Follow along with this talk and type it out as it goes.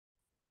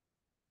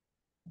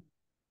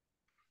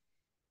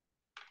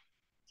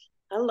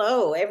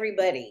Hello,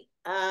 everybody.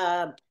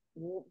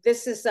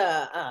 This is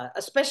a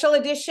special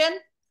edition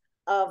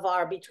of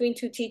our Between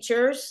Two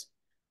Teachers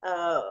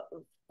uh,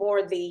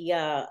 for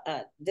the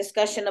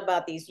discussion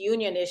about these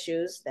union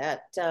issues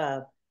that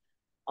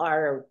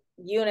our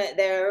unit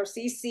there,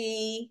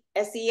 CC,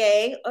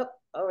 SEA, oh,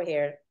 over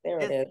here, there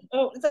it Yes. is.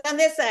 Oh, it's on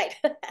this side.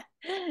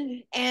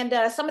 And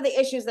some of the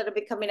issues that have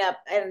been coming up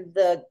and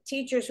the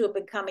teachers who have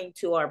been coming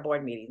to our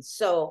board meetings.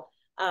 So,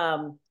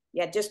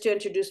 yeah, just to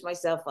introduce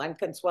myself, I'm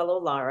Consuelo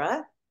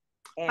Lara.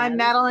 I'm And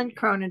Madeline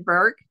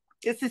Cronenberg.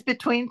 This is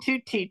Between Two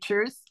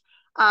Teachers.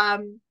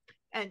 Um,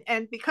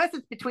 and because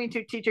it's Between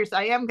Two Teachers,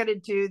 I am going to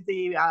do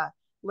the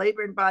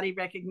labor and body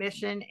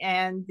recognition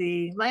and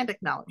the land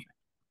acknowledgement.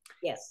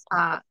 yes,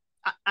 Uh,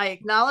 I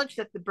acknowledge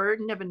that the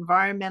burden of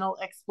environmental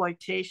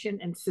exploitation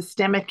and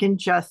systemic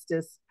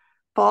injustice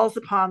falls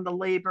upon the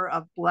labor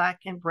of Black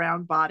and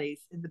Brown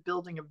bodies in the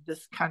building of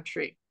this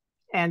country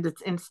and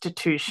its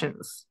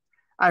institutions.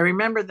 I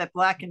remember that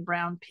Black and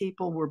Brown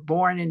people were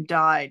born and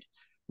died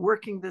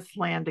working this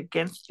land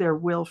against their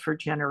will for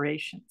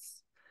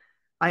generations.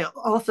 I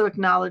also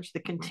acknowledge the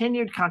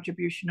continued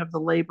contribution of the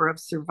labor of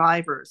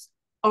survivors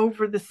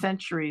over the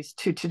centuries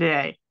to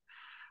today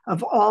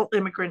of all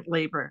immigrant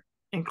labor,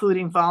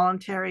 including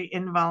voluntary,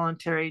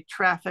 involuntary,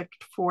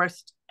 trafficked,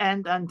 forced,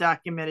 and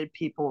undocumented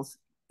peoples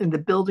in the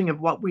building of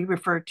what we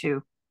refer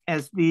to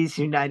as these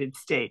United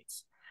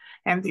States.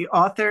 And the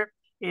author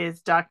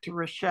is Dr.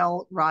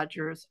 Rochelle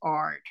Rogers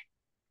Ard.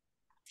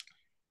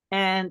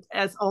 And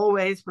as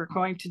always, we're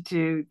going to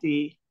do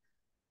the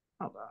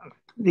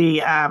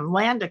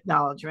land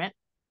acknowledgement.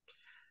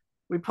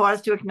 We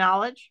pause to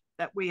acknowledge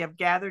that we have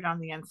gathered on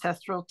the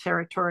ancestral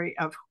territory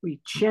of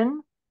Huichin,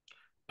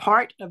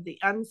 part of the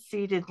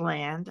unceded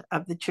land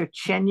of the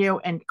Chochenyo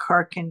and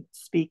Karken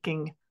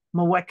speaking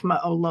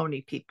Muwekma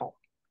Ohlone people.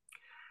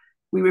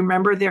 We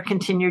remember their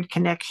continued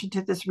connection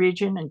to this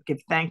region and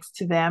give thanks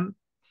to them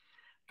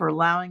for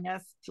allowing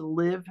us to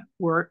live,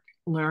 work,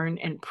 learn,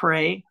 and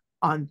pray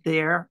on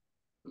their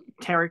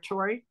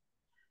territory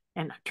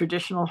and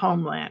traditional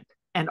homeland,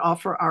 and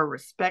offer our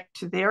respect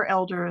to their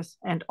elders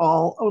and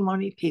all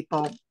Ohlone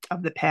people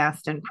of the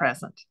past and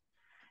present.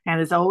 And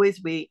as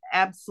always, we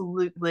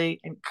absolutely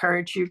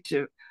encourage you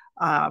to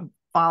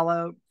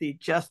follow the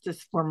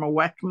Justice for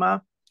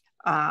Muwekma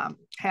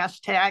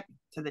hashtag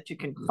so that you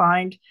can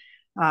find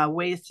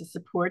ways to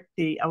support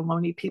the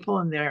Ohlone people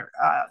in their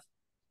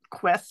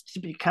quest to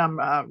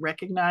become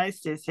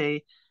recognized as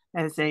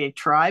a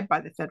tribe by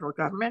the federal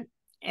government,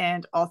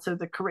 and also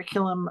the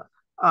curriculum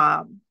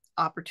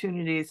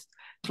opportunities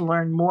to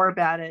learn more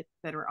about it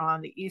that are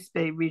on the East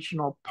Bay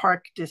Regional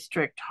Park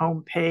District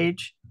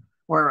homepage,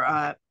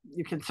 or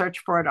you can search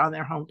for it on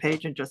their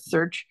homepage and just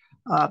search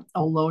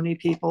Ohlone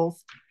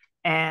peoples.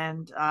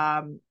 And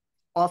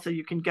also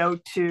you can go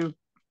to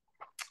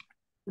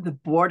the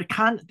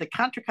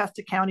Contra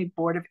Costa County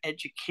Board of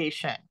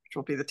Education, which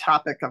will be the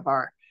topic of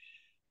our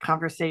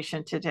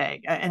conversation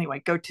today.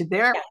 Anyway, go to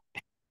there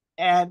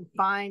and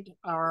find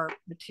our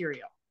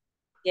material.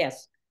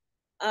 yes.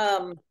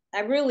 I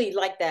really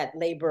like that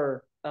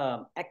labor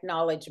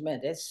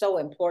acknowledgement. It's so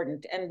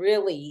important. And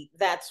really,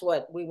 that's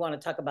what we want to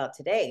talk about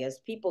today is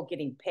people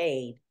getting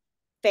paid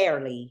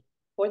fairly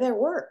for their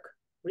work,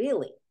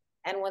 really.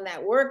 And when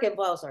that work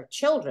involves our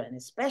children,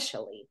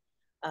 especially,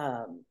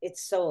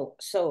 it's so,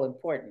 so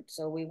important.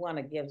 So we want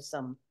to give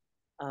some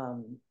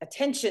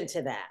attention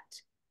to that.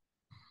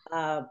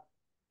 Uh,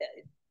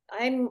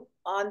 I'm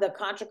on the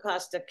Contra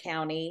Costa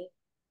County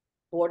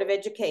Board of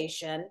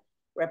Education,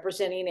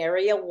 representing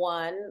Area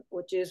 1,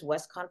 which is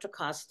West Contra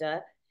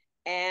Costa.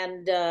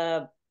 And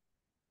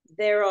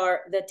there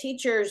are the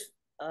teachers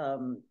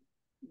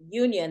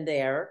union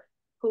there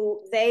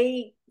who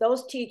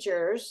those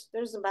teachers,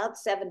 there's about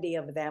 70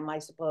 of them, I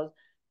suppose,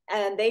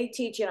 and they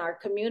teach in our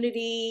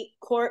community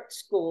court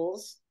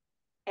schools,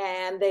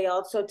 and they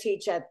also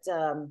teach at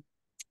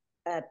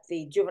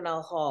the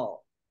juvenile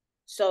hall.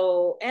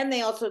 So, and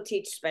they also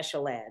teach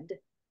special ed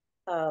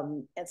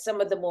and some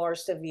of the more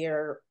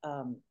severe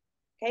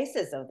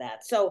cases of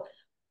that. So,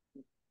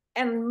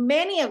 and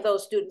many of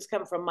those students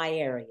come from my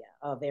area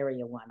of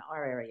Area 1,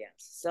 our area.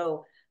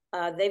 So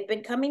they've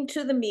been coming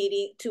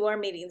to to our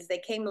meetings. They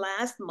came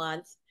last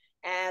month,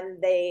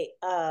 and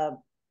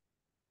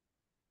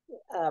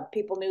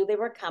people knew they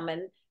were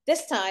coming.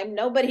 This time,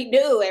 nobody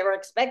knew or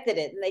expected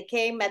it, and they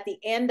came at the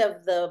end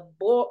of the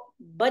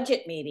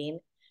budget meeting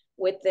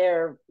with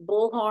their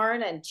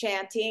bullhorn and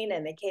chanting,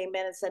 and they came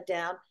in and sat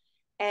down.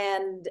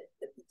 And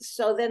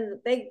so then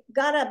they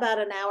got about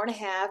an hour and a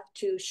half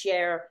to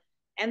share.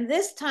 And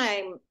this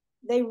time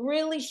they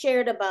really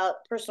shared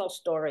about personal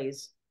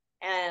stories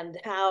and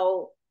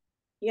how,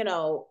 you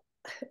know,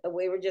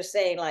 we were just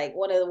saying, like,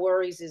 one of the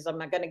worries is I'm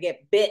not going to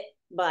get bit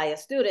by a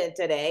student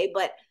today,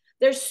 but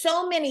there's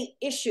so many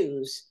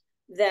issues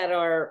that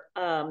are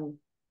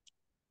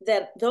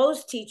that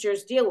those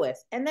teachers deal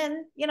with. And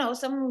then,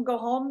 some of them go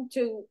home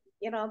to,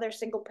 they're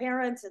single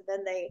parents, and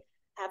then they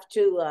have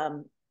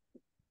to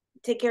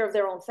take care of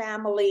their own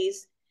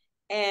families.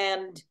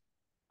 And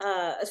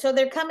so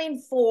they're coming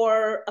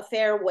for a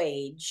fair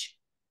wage.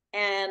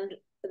 And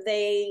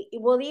they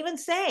will even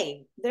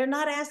say they're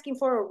not asking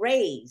for a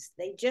raise.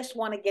 They just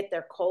want to get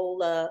their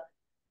COLA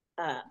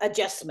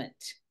adjustment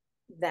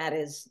that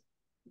is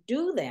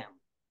due them.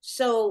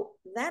 So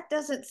that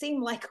doesn't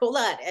seem like a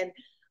lot. And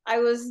I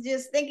was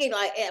just thinking,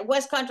 like at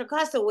West Contra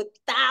Costa, with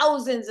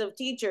thousands of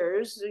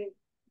teachers,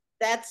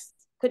 that's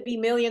could be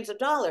millions of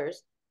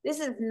dollars. This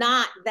is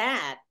not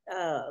that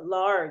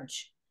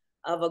large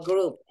of a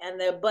group, and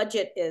the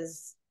budget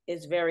is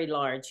very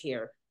large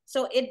here.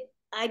 So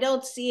I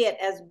don't see it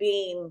as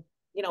being,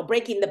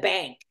 breaking the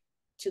bank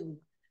to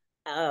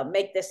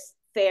make this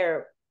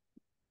fair,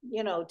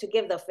 to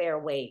give the fair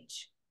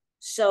wage.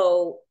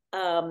 So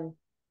I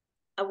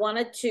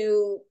wanted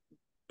to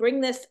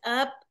bring this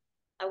up.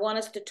 I want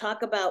us to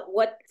talk about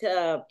what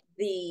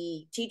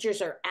the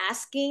teachers are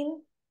asking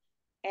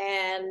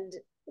and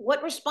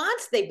what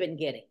response they've been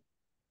getting.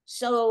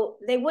 So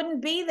they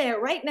wouldn't be there.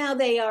 Right now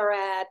they are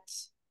at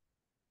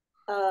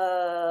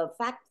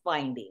fact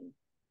finding.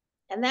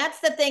 And that's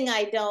the thing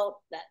I don't,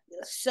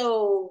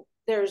 so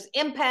there's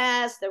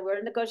impasse, there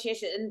were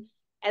negotiation,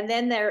 and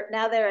then they're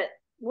at,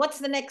 what's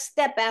the next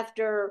step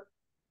after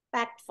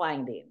fact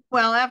finding?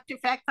 Well, after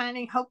fact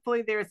finding,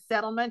 hopefully there's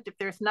settlement. If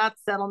there's not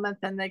settlement,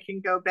 then they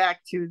can go back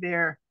to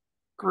their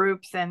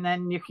groups and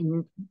then you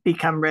can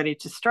become ready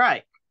to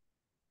strike.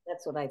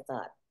 That's what I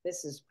thought.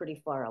 This is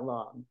pretty far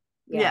along.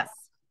 Yeah. Yes.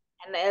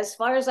 And as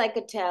far as I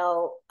could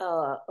tell,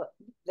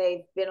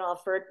 they've been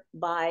offered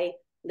by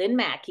Lynn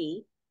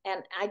Mackey.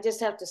 And I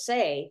just have to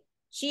say,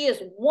 she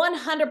is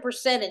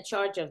 100% in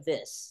charge of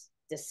this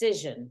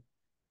decision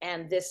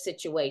and this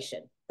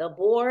situation. The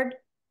board,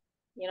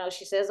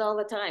 she says all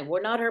the time,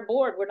 we're not her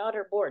board. We're not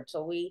her board.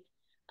 So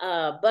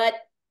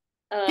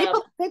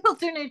people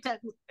do need to,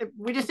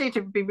 we just need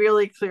to be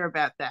really clear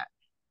about that.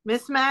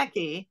 Miss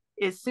Mackey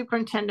is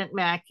Superintendent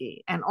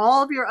Mackey, and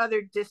all of your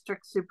other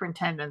district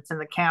superintendents in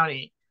the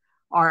county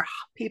are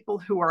people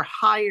who are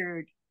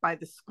hired by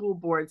the school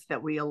boards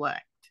that we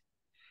elect.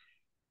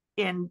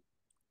 In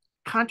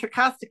Contra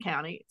Costa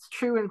County, it's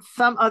true in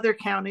some other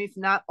counties,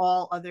 not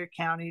all other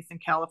counties in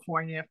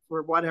California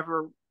for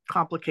whatever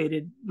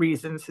complicated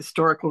reasons,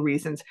 historical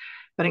reasons,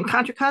 but in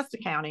Contra Costa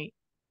County,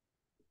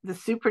 the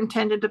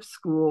superintendent of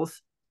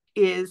schools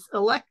is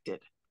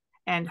elected,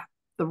 and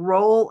the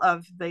role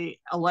of the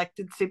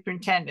elected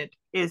superintendent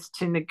is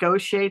to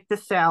negotiate the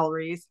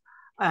salaries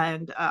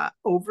and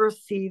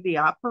oversee the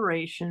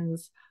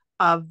operations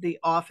of the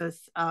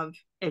Office of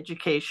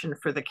Education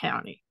for the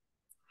county.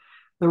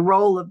 The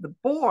role of the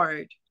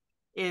board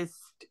is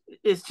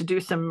to do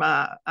some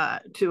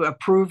to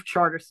approve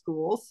charter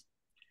schools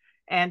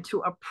and to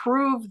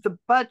approve the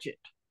budget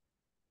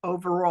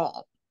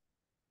overall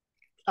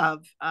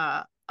of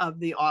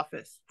the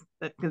office,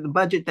 the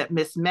budget that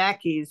Miss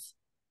Mackey's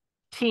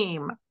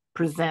team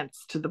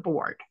presents to the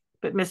board.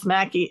 But Miss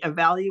Mackey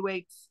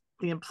evaluates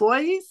the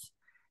employees,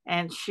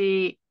 and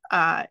she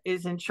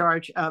is in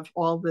charge of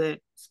all the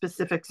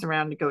specifics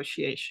around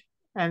negotiation.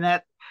 And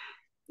that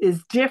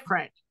is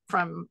different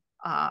from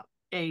a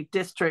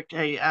district,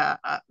 a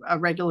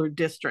regular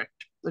district,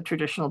 the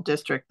traditional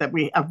district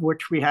of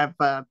which we have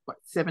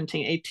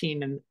 17,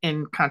 18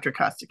 in Contra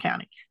Costa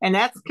County. And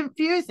that's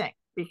confusing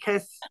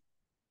because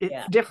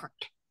it's different.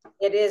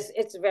 It is.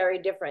 It's very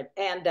different.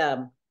 And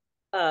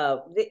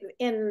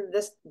in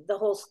the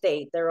whole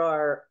state, they're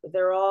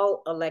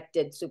all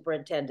elected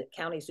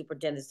county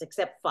superintendents,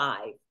 except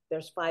 5.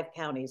 There's 5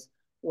 counties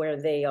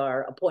where they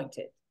are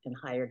appointed and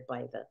hired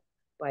by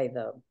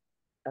the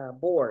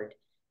board.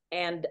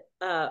 And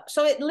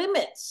so it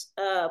limits,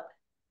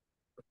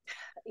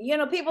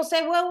 people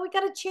say, well, we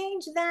got to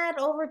change that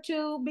over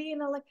to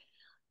being elected.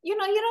 You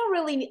don't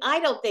really,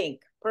 I don't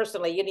think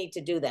personally you need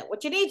to do that.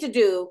 What you need to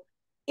do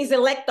is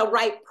elect the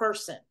right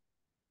person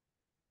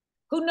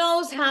who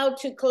knows how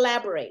to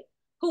collaborate,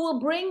 who will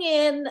bring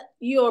in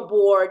your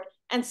board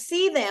and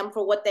see them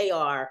for what they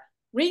are,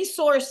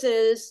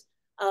 resources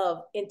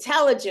of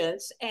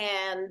intelligence,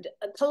 and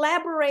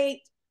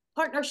collaborate,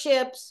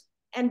 partnerships,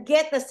 and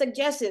get the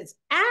suggestions.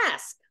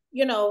 Ask,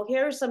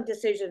 here are some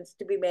decisions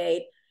to be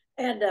made,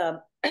 and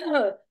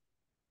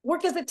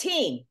work as a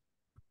team.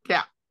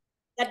 Yeah.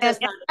 That does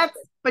not.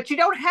 But you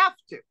don't have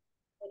to.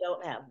 You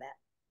don't have that.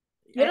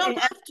 You don't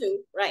have to,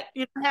 right?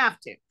 You don't have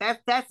to.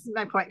 That's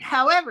my point.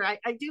 However, I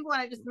do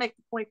want to just make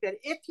the point that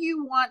if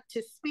you want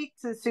to speak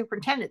to the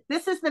superintendent,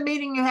 this is the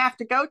meeting you have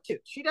to go to.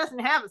 She doesn't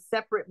have a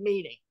separate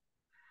meeting.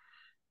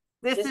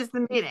 This is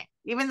the meeting,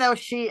 even though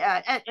she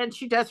and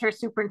she does her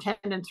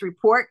superintendent's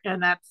report,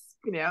 and that's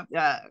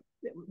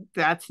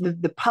that's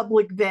the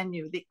public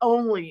venue, the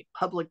only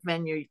public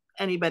venue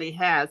anybody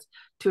has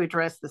to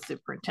address the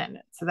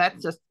superintendent. So that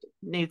just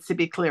needs to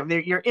be clear.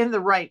 You're in the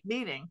right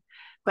meeting,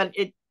 but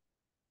it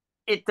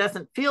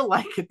doesn't feel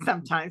like it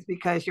sometimes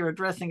because you're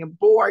addressing a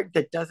board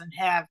that doesn't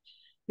have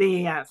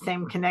the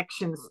same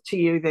connections to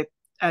you that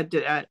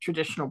a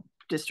traditional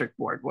district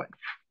board would.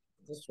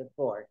 District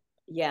board,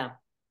 yeah.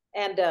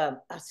 And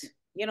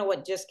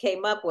what just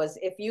came up was,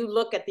 if you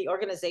look at the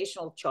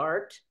organizational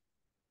chart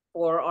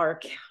for our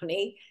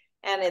county,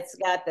 and it's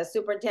got the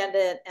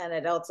superintendent and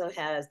it also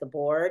has the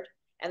board.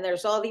 And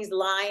there's all these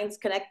lines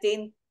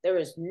connecting. There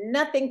is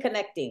nothing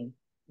connecting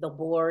the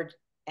board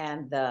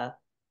and the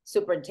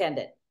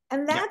superintendent.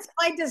 And Yeah. that's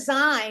by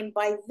design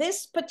by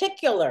this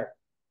particular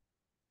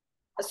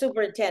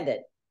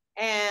superintendent.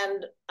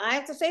 And I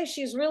have to say,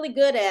 she's really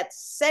good at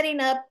setting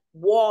up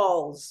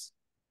walls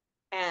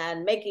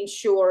and making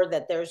sure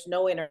that there's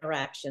no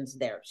interactions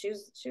there.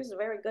 She's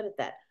very good at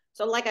that.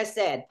 So, like I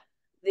said,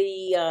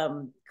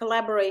 the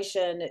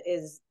collaboration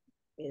is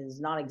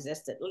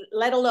non-existent.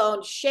 Let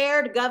alone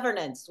shared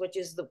governance, which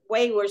is the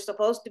way we're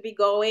supposed to be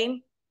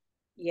going.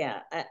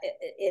 Yeah,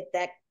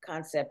 that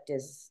concept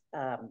is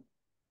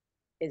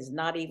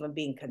not even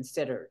being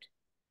considered.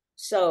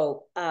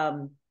 So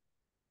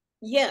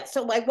yeah,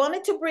 so I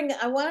wanted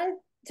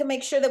to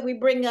make sure that we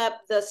bring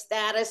up the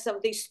status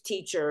of these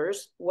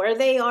teachers, where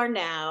they are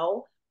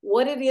now,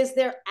 what it is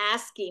they're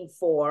asking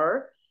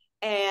for,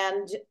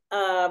 and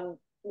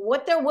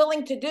what they're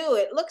willing to do.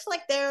 It looks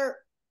like they're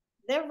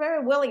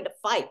very willing to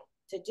fight,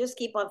 to just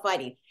keep on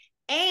fighting.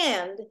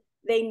 And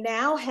they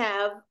now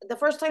have, the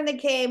first time they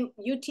came,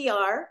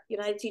 UTR,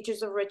 United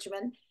Teachers of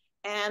Richmond,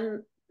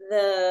 and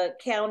the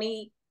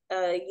county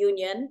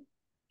union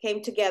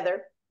came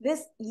together.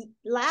 This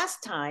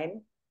last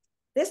time,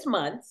 this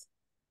month,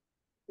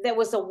 there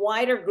was a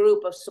wider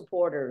group of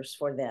supporters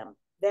for them.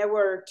 There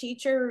were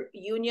teacher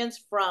unions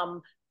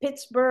from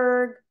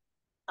Pittsburgh,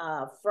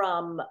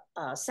 from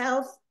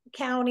South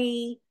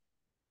County,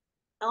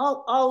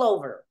 all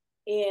over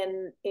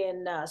in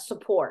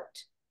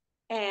support,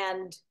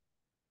 and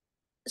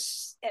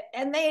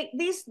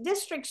these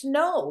districts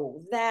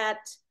know that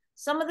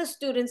some of the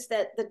students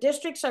that the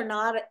districts are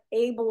not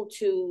able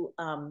to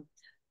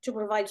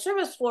provide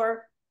service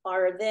for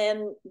are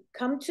then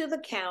come to the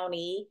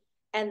county,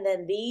 and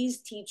then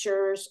these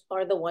teachers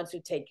are the ones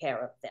who take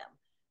care of them.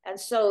 And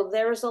so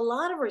there's a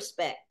lot of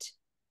respect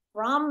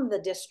from the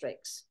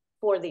districts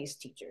for these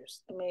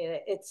teachers. I mean,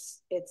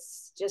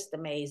 it's just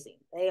amazing.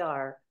 They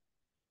are,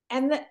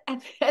 and the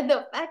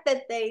fact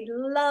that they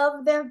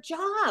love their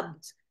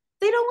jobs.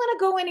 They don't want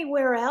to go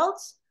anywhere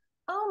else.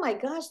 Oh my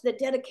gosh, the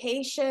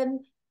dedication.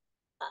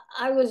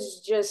 I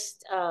was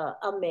just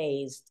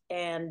amazed.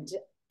 And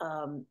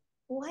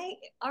why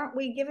aren't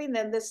we giving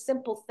them this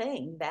simple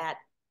thing, that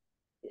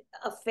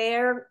a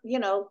fair,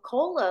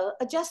 COLA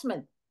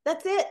adjustment?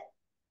 That's it.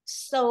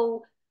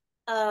 So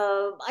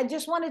I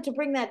just wanted to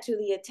bring that to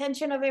the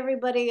attention of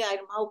everybody. I'm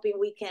hoping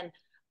we can,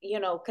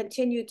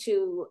 continue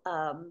to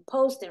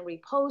post and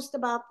repost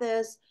about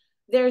this.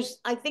 There's,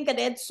 I think, an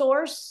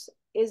EdSource.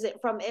 Is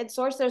it from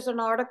EdSource? There's an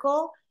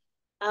article.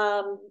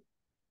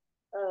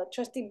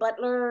 Trustee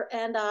Butler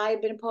and I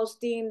have been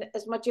posting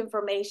as much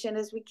information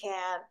as we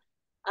can,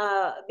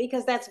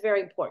 because that's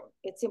very important.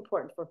 It's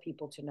important for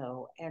people to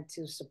know and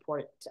to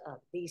support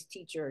these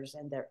teachers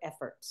and their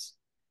efforts.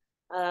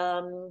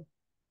 Let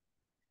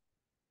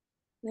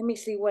me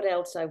see what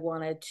else I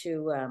wanted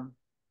to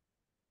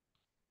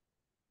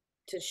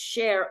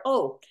share.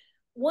 Oh,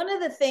 one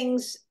of the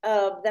things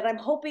that I'm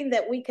hoping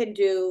that we can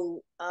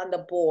do on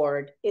the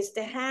board is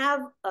to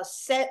have a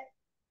set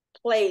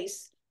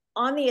place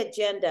on the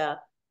agenda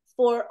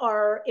for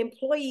our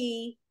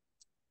employee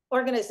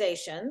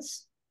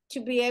organizations to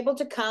be able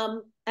to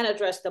come and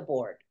address the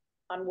board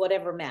on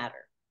whatever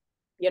matter.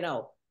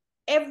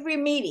 Every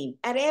meeting,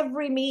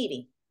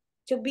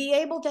 to be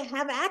able to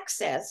have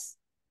access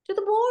to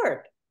the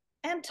board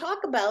and talk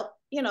about,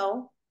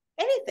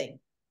 anything.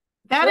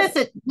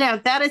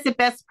 That is a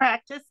best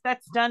practice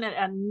that's done at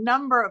a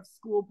number of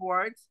school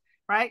boards,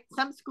 right?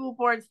 Some school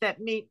boards that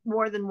meet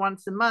more than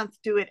once a month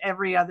do it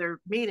every other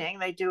meeting.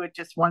 They do it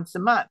just once a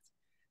month,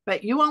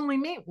 but you only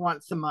meet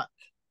once a month.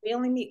 We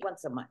only meet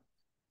once a month.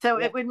 So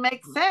it would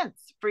make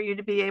sense for you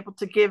to be able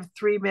to give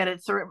 3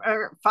 minutes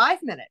or 5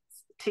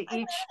 minutes to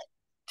each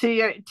to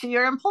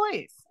your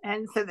employees,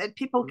 and so that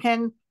people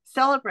can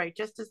celebrate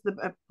just as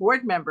the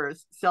board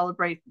members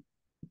celebrate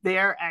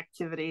their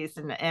activities,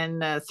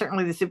 and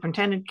certainly the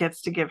superintendent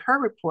gets to give her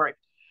report.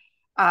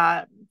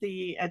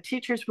 The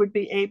teachers would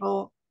be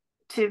able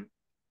to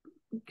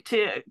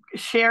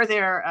share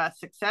their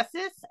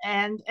successes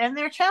and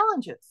their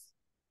challenges.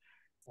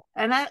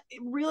 And that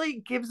really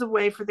gives a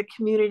way for the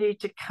community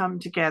to come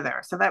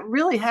together. So that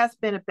really has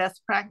been a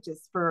best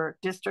practice for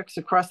districts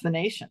across the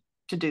nation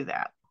to do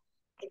that.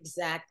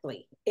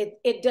 Exactly.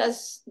 It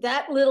does,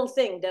 that little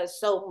thing does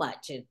so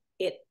much.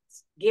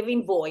 It's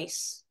giving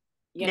voice,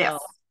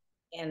 Yes.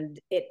 and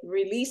it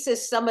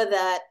releases some of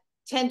that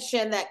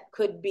tension that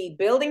could be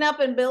building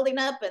up, and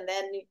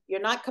then you're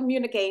not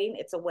communicating.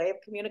 It's a way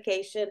of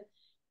communication,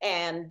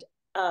 and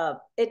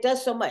it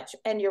does so much.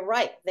 And you're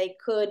right, they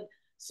could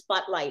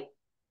spotlight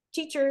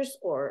teachers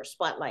or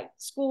spotlight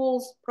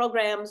schools,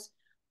 programs.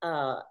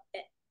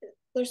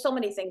 There's so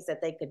many things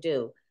that they could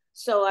do.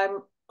 So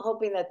I'm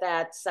hoping that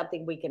that's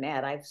something we can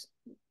add. I've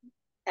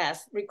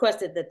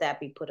requested that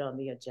be put on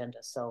the agenda.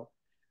 So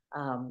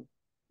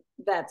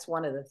that's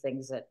one of the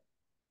things that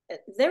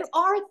there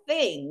are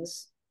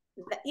things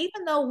that,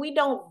 even though we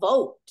don't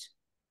vote,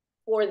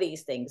 for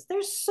these things.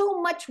 There's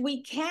so much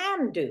we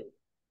can do.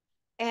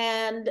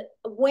 And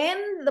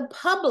when the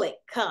public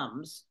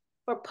comes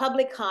for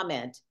public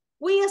comment,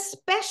 we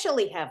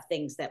especially have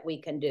things that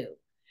we can do.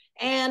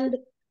 And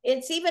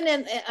it's even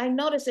in, I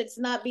notice it's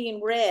not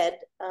being read,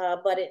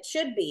 but it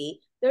should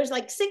be. There's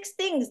like 6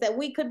 things that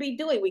we could be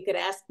doing. We could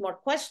ask more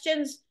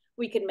questions.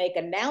 We can make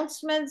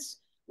announcements,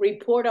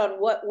 report on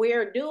what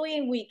we're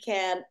doing. We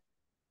can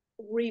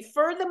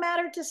refer the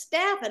matter to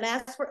staff and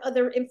ask for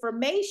other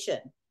information.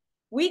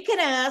 We can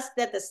ask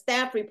that the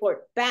staff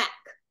report back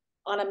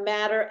on a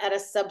matter at a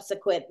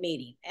subsequent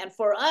meeting. And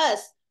for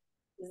us,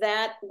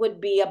 that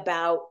would be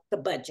about the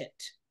budget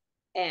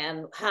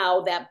and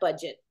how that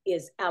budget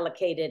is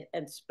allocated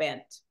and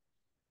spent.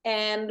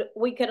 And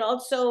we could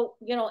also,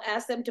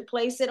 ask them to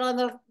place it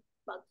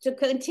to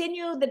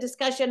continue the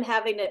discussion,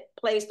 having it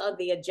placed on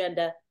the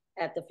agenda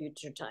at the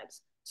future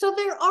times. So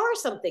there are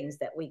some things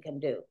that we can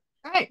do.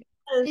 Right.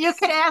 You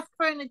could ask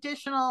for an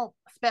additional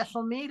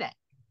special meeting,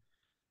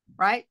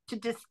 right, to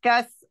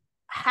discuss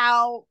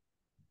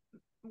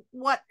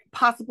what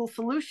possible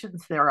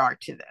solutions there are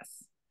to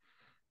this.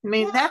 I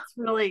mean, yeah.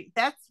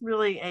 that's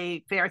really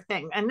a fair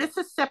thing. And this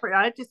is separate.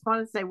 I just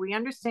want to say we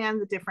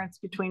understand the difference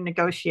between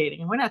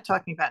negotiating. And we're not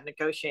talking about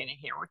negotiating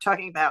here. We're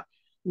talking about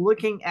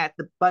looking at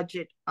the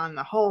budget on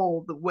the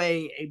whole, the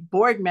way a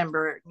board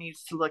member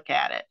needs to look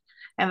at it.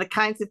 And the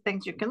kinds of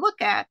things you can look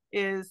at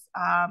is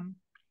when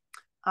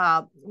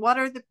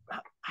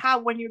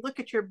you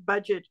look at your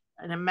budget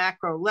at a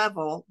macro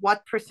level,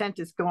 what percent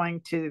is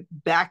going to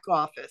back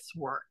office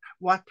work?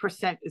 What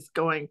percent is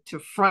going to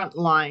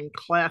frontline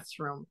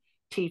classroom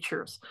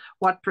teachers?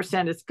 What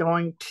percent is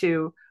going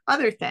to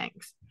other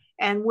things?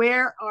 And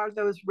where are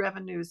those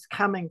revenues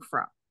coming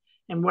from?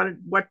 And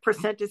what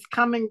percent is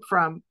coming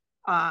from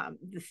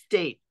the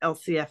state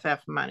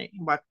LCFF money?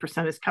 What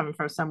percent is coming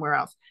from somewhere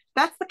else?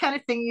 That's the kind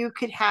of thing you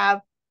could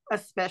have a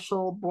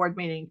special board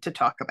meeting to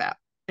talk about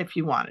if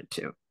you wanted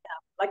to. Yeah,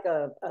 like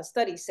a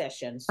study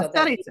session, so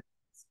that it's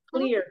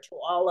clear to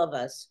all of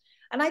us.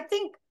 And I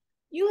think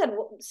you had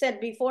said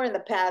before in the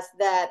past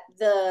that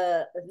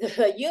the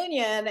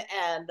union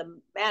and the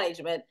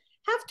management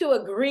have to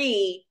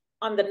agree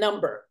on the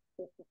number,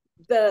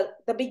 the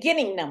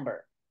beginning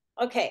number.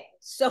 Okay,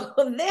 so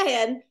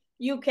then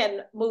you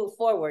can move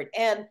forward.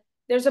 And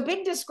there's a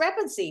big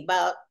discrepancy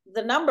about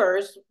the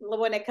numbers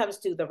when it comes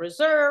to the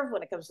reserve,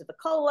 when it comes to the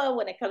COLA,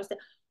 when it comes to,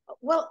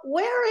 well,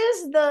 where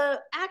is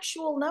the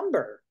actual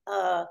number?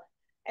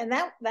 And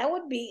that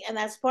would be, and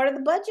that's part of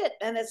the budget.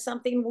 And it's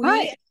something we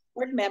right.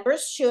 board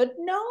members should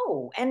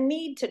know and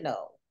need to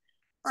know.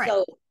 Right.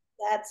 So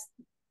that's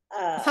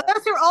so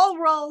those are all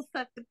roles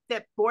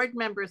that board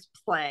members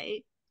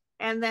play,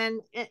 and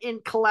then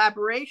in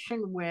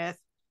collaboration with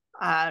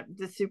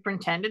the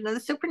superintendent and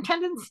the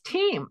superintendent's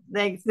team.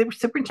 The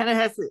superintendent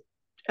has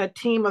a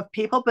team of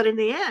people, but in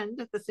the end,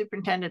 the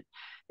superintendent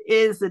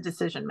is the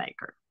decision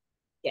maker.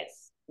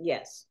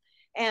 Yes.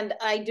 And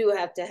I do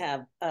have to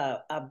have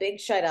a big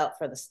shout out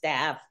for the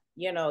staff.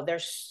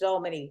 There's so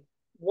many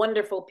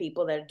wonderful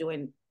people that are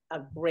doing a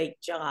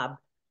great job,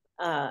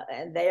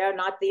 and they are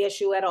not the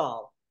issue at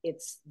all.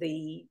 It's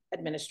the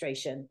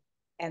administration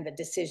and the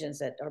decisions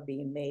that are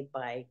being made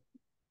by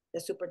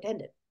the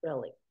superintendent,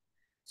 really.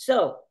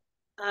 So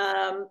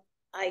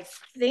I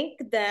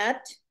think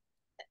that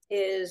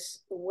is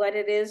what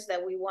it is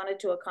that we wanted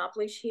to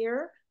accomplish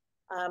here.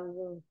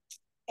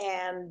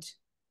 And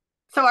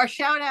so our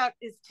shout out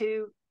is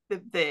to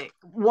the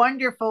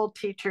wonderful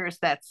teachers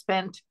that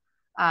spent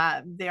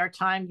their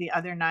time the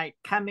other night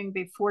coming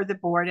before the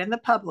board and the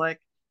public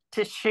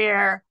to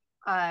share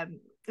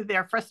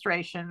their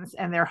frustrations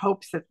and their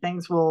hopes that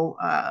things will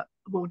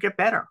get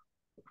better,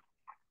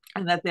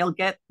 and that they'll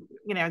get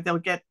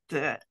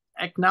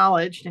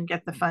acknowledged and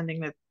get the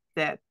funding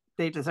that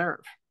they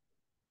deserve.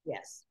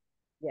 Yes,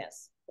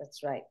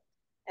 that's right.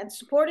 And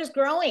support is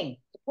growing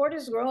for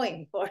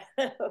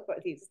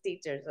these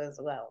teachers as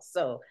well.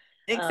 So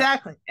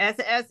exactly, as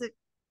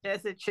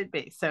it should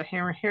be. So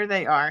here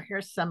they are.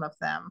 Here's some of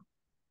them.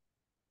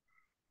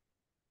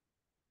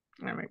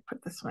 Let me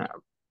put this one up.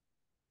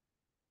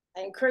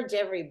 I encourage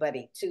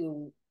everybody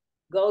to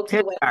go to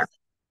the website.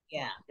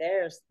 Yeah,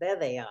 there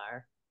they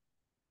are.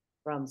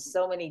 From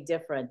so many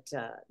different,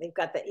 they've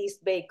got the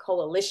East Bay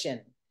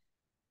Coalition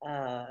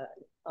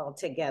all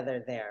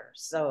together there.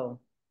 So,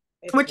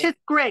 which is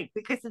great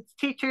because it's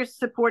teachers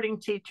supporting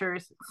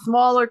teachers.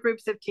 Smaller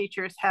groups of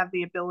teachers have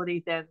the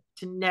ability then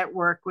to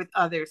network with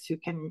others who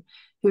can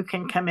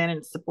come in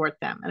and support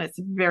them, and it's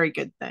a very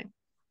good thing.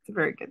 It's a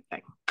very good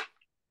thing.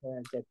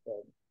 Very good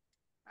thing.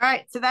 All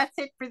right, so that's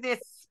it for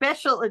this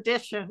special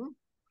edition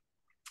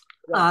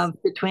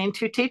of Between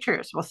Two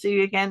Teachers. We'll see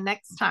you again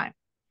next time.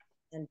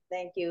 And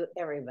thank you,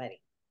 everybody.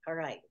 All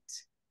right.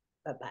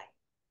 Bye-bye.